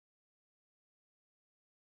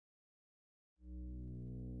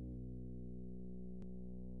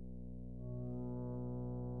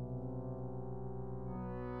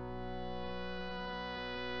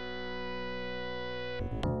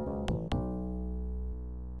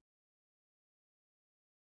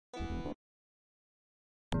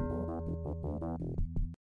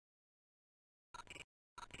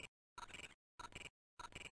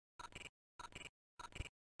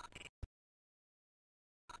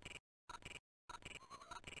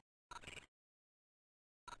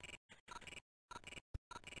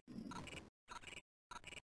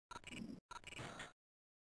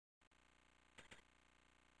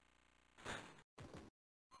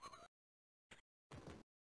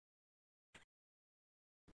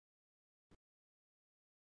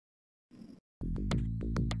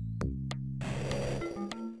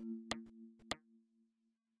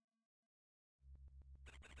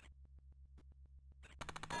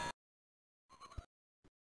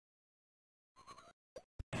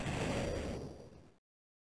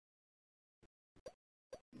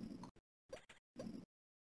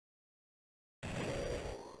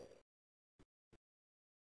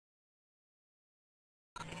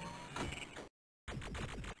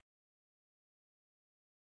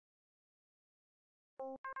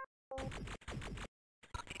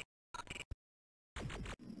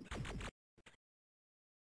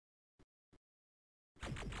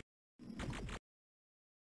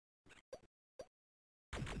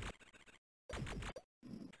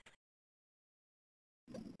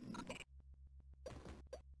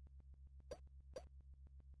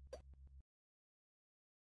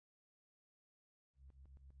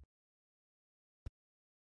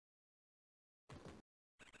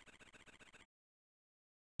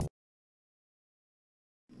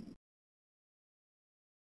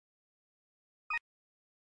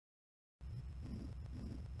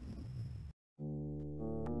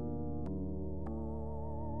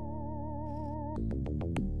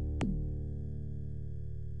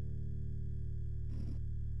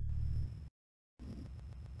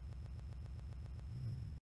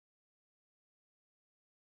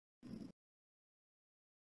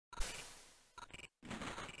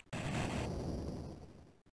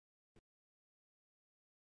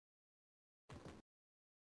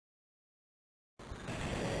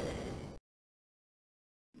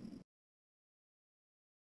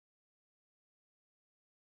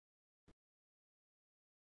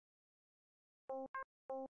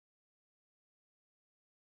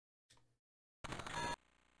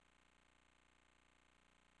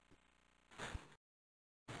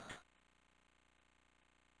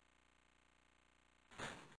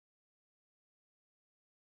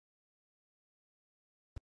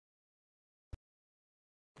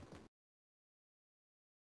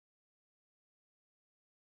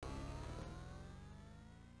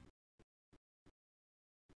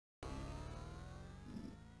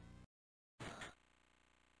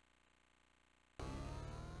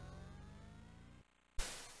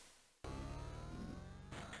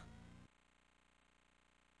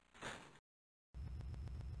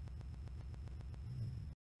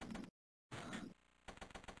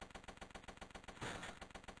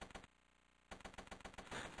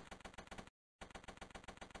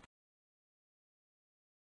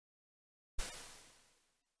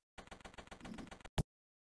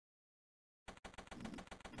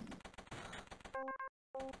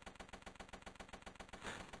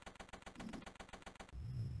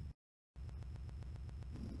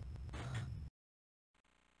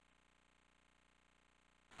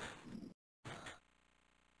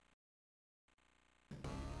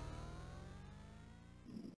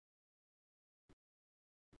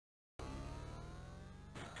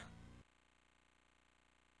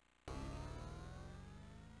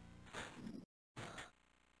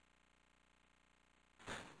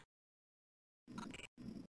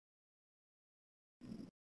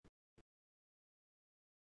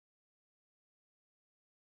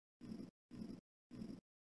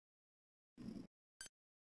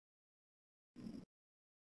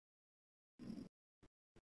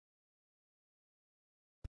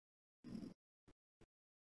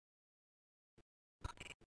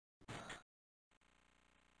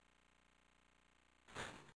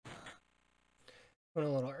Went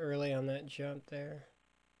a little early on that jump there.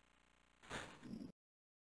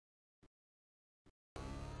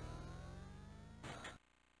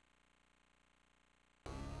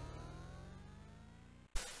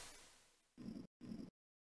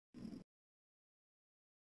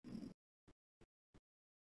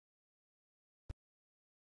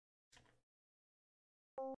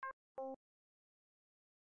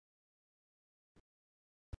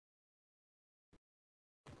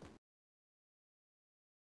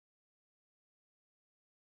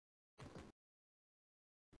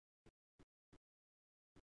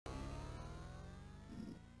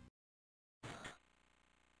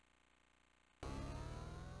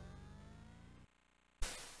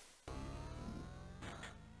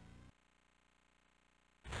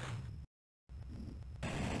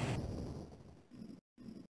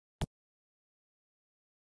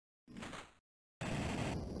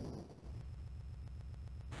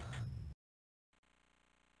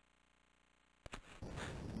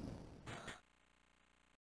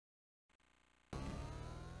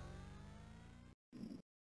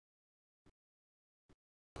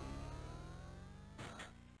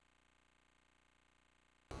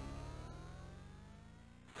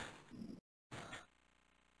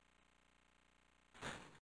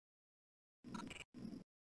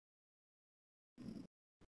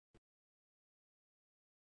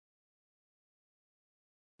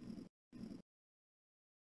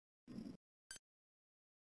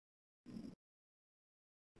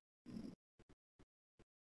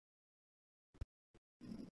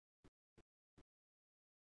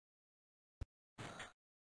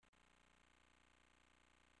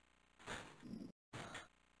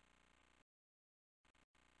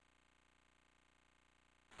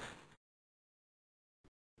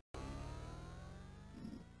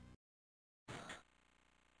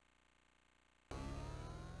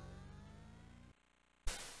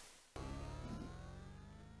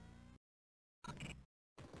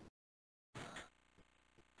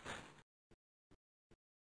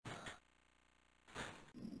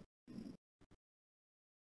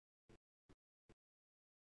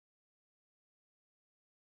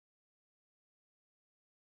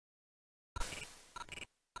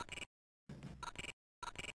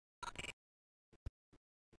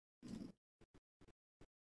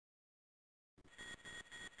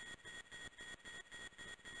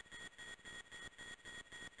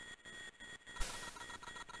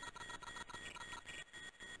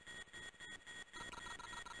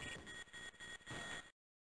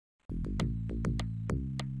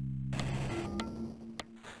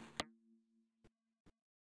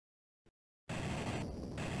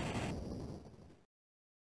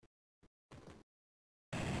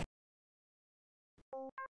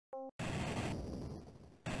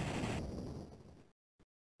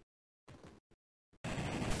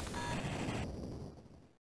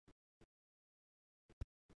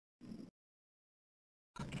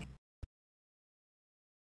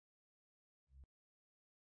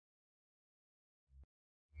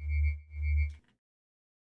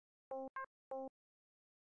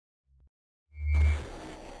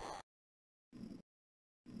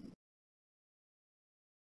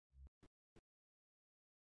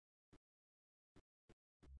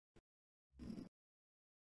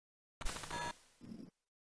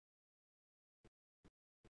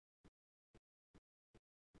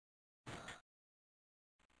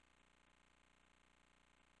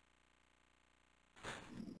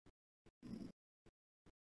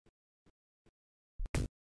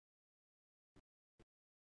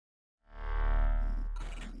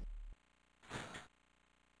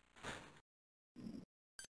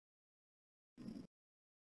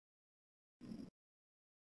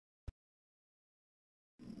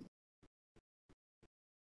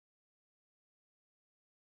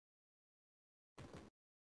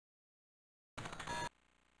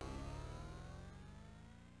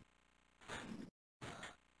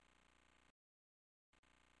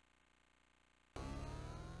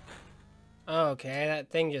 Okay, that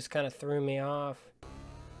thing just kind of threw me off.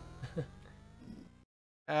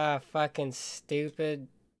 Ah, fucking stupid.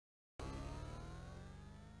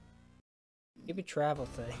 Stupid travel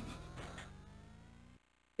thing.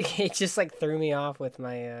 It just like threw me off with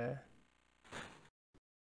my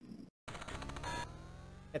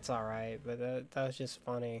It's alright, but that was just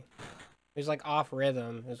funny. It was like off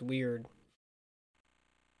rhythm. It was weird.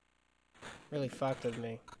 Really fucked with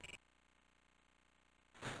me.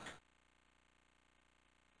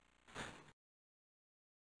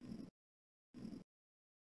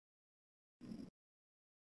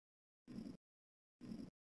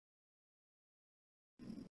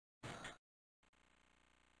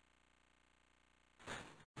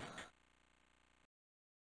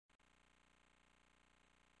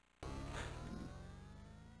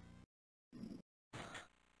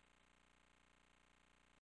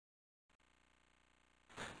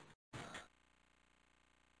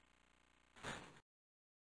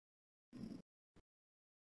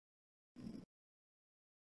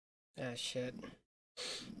 Ah, shit.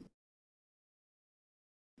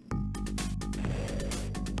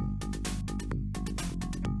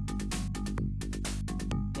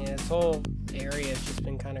 Yeah, this whole area has just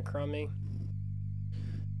been kind of crummy.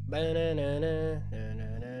 Ba-na-na-na,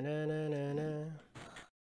 na-na-na-na-na-na.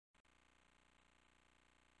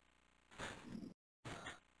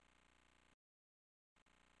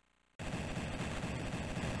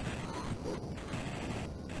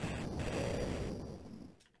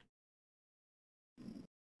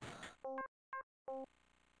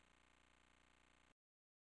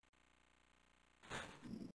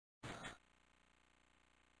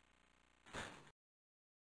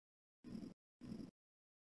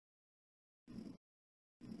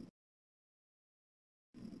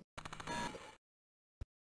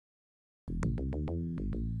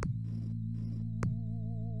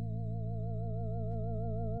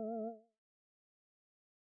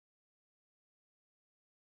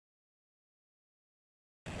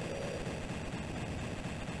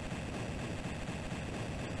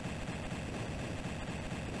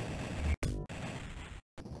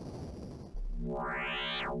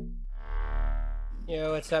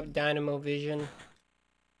 Yo, what's up, Dynamo Vision?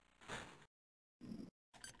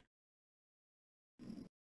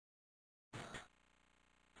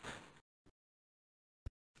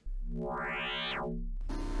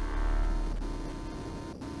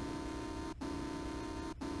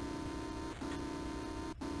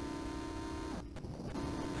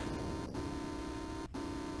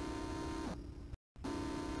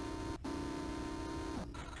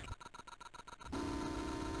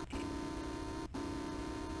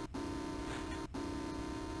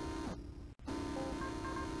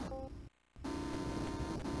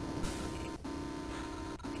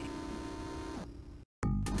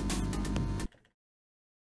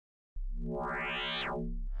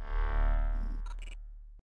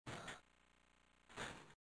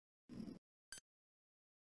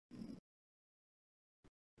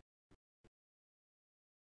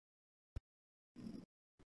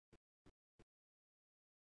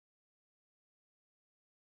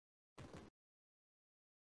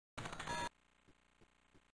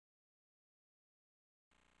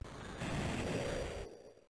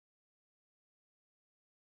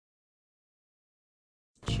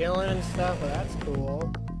 Chilling and stuff, well, that's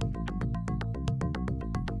cool.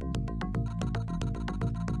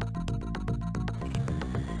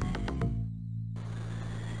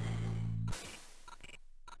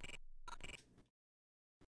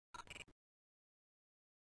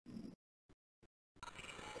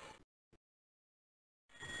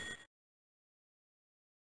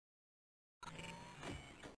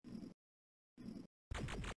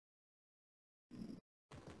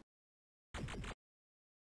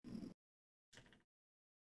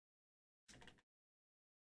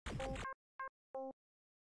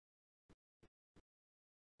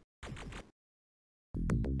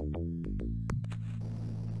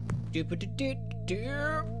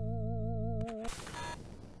 Do-ba-do-do-do.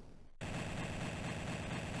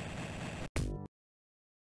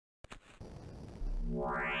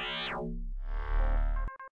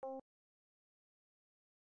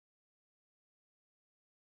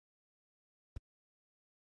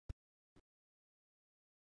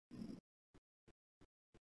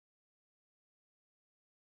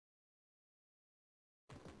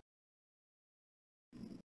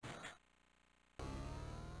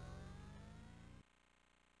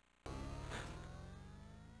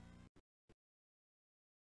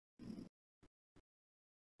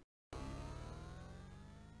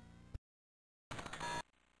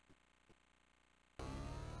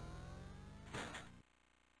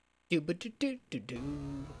 Do-ba-do-do-do-do.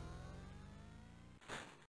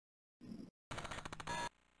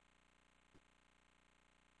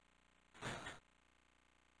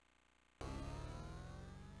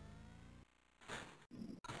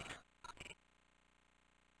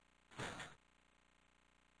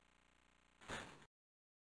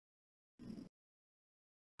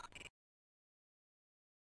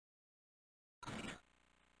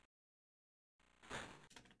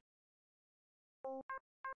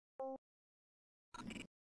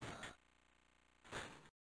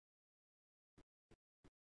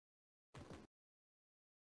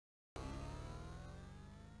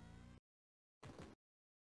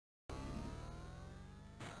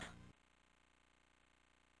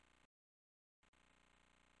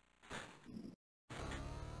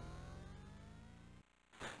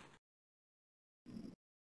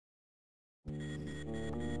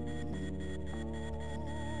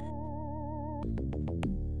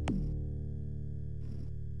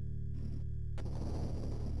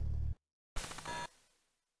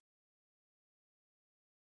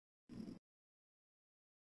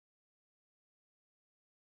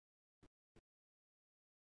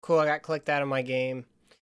 Cool, I got clicked out of my game.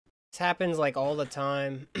 This happens like all the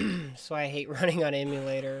time, so I hate running on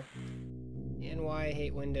emulator. And why I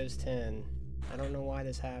hate Windows 10. I don't know why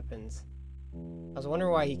this happens. I was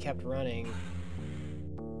wondering why he kept running.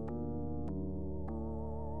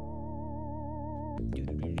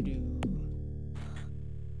 Do-do-do-do-do.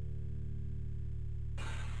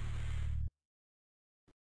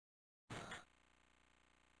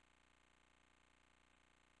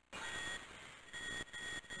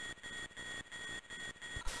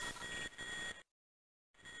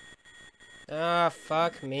 Ah,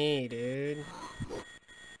 fuck me, dude.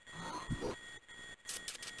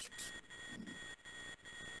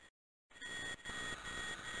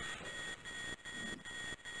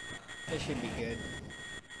 This should be good.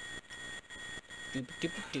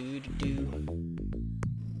 Do-do-do-do-do-do.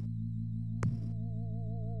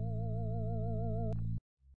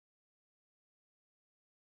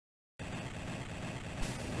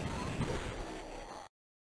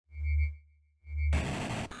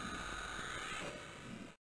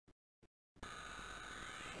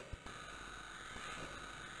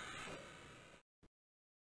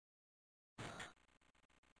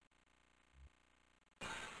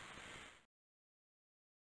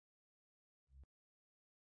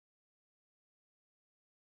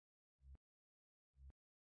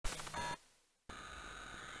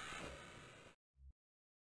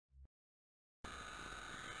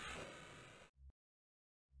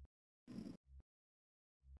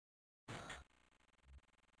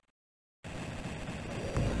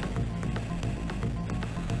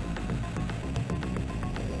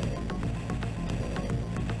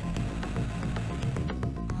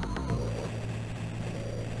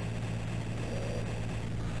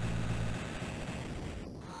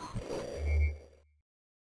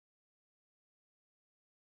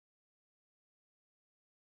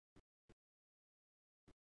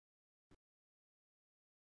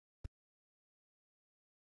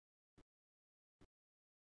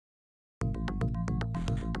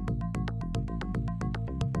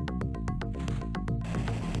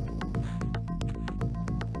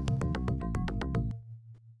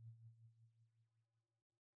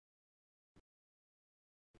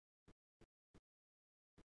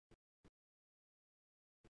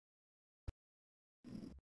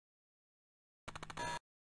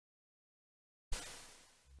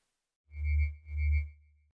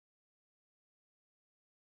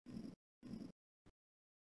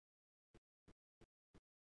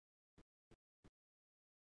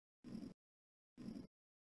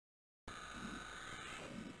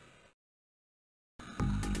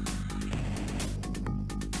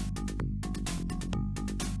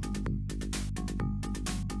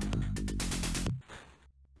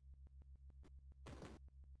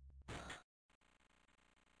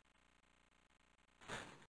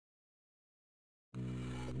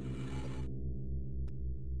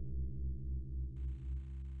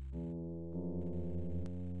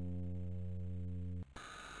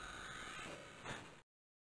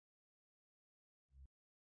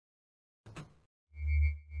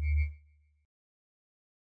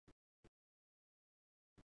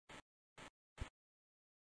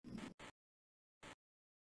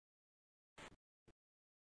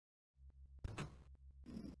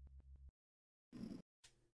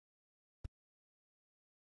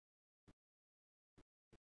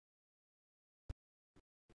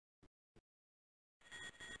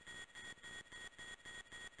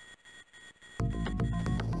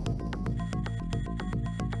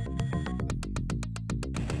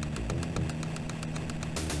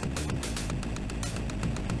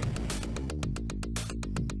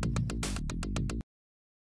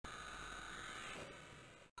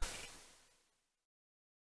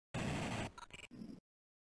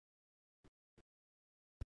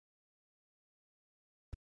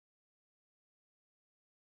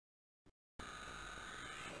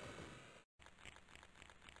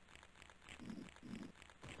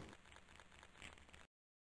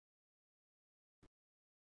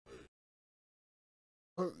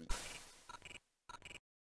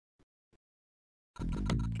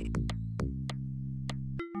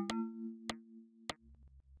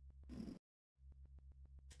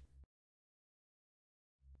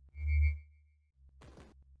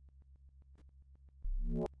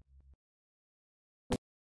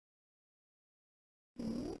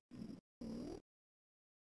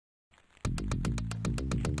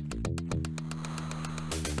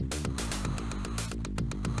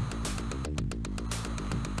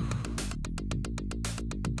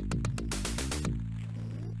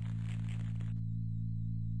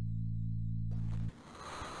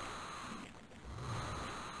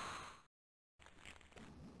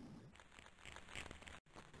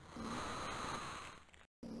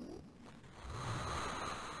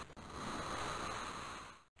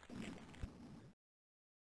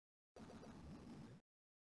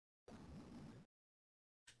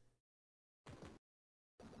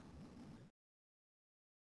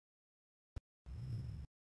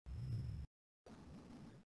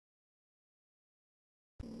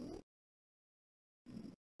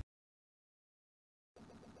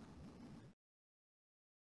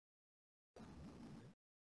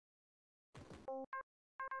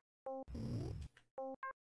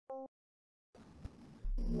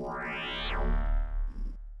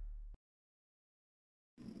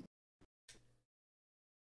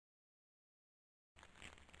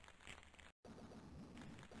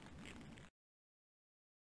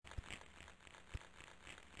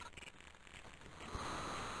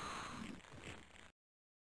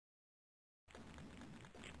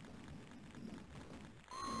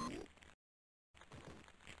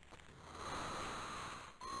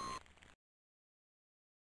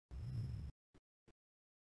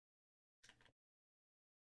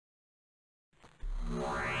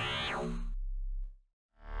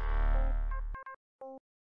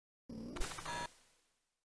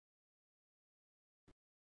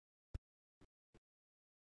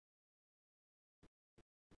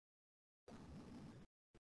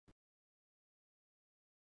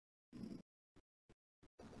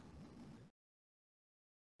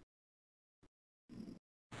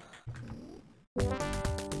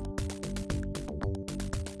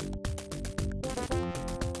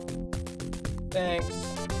 Thanks.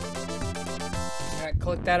 I got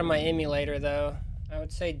clicked out of my emulator though. I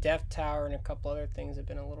would say Death Tower and a couple other things have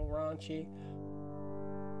been a little raunchy.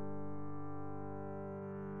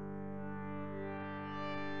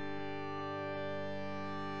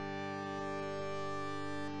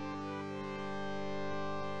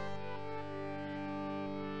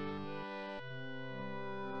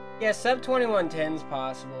 Yeah, sub 2110's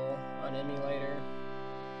possible on emulator.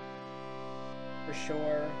 For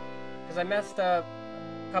sure. Because I messed up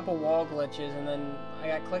a couple wall glitches and then I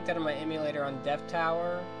got clicked out of my emulator on Death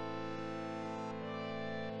Tower.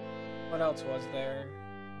 What else was there?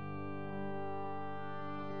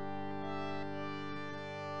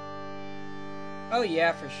 Oh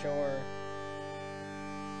yeah, for sure.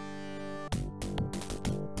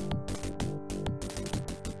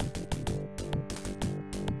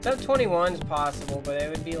 Sub 21's possible, but it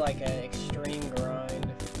would be like an extreme grind.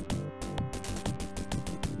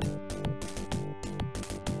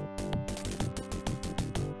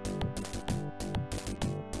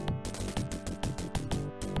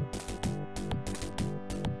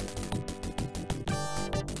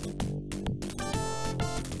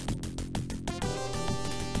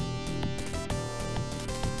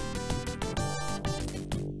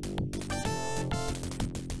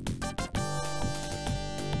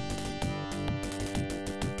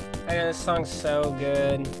 I know this song's so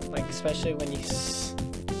good, like especially when you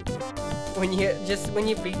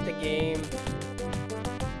beat the game.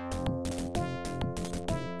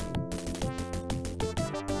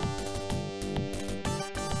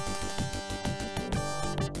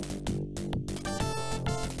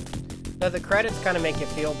 But the credits kind of make you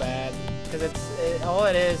feel bad because all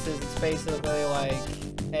it is it's basically like,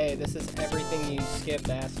 hey, this is everything you skipped,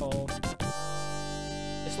 asshole.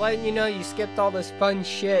 Just letting you know you skipped all this fun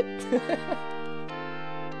shit.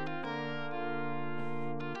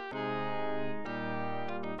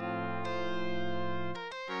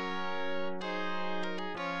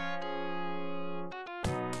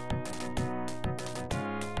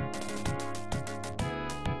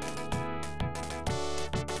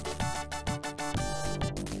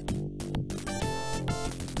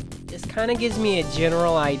 This kind of gives me a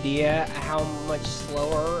general idea how much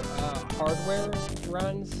slower hardware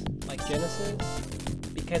runs, like Genesis,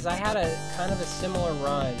 because I had a kind of a similar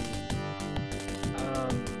run.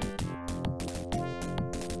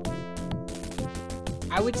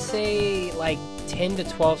 I would say like 10 to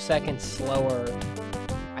 12 seconds slower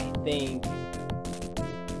think.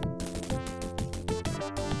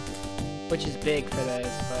 Which is big for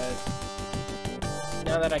this, but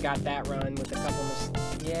now that I got that run with a couple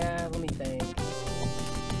of... Yeah, let me think.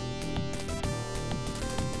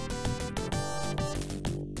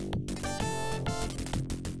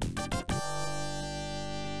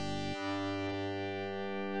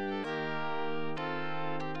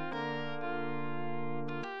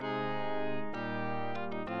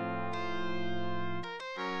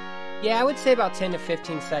 Yeah, I would say about 10 to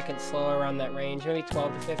 15 seconds slower around that range, maybe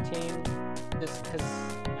 12 to 15. Just because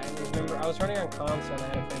I remember I was running on console and I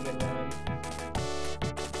had a pretty good run.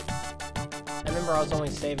 I remember I was only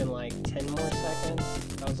saving like 10 more seconds.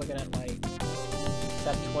 I was looking at like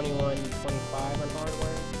step 21, 25 on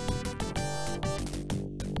hardware.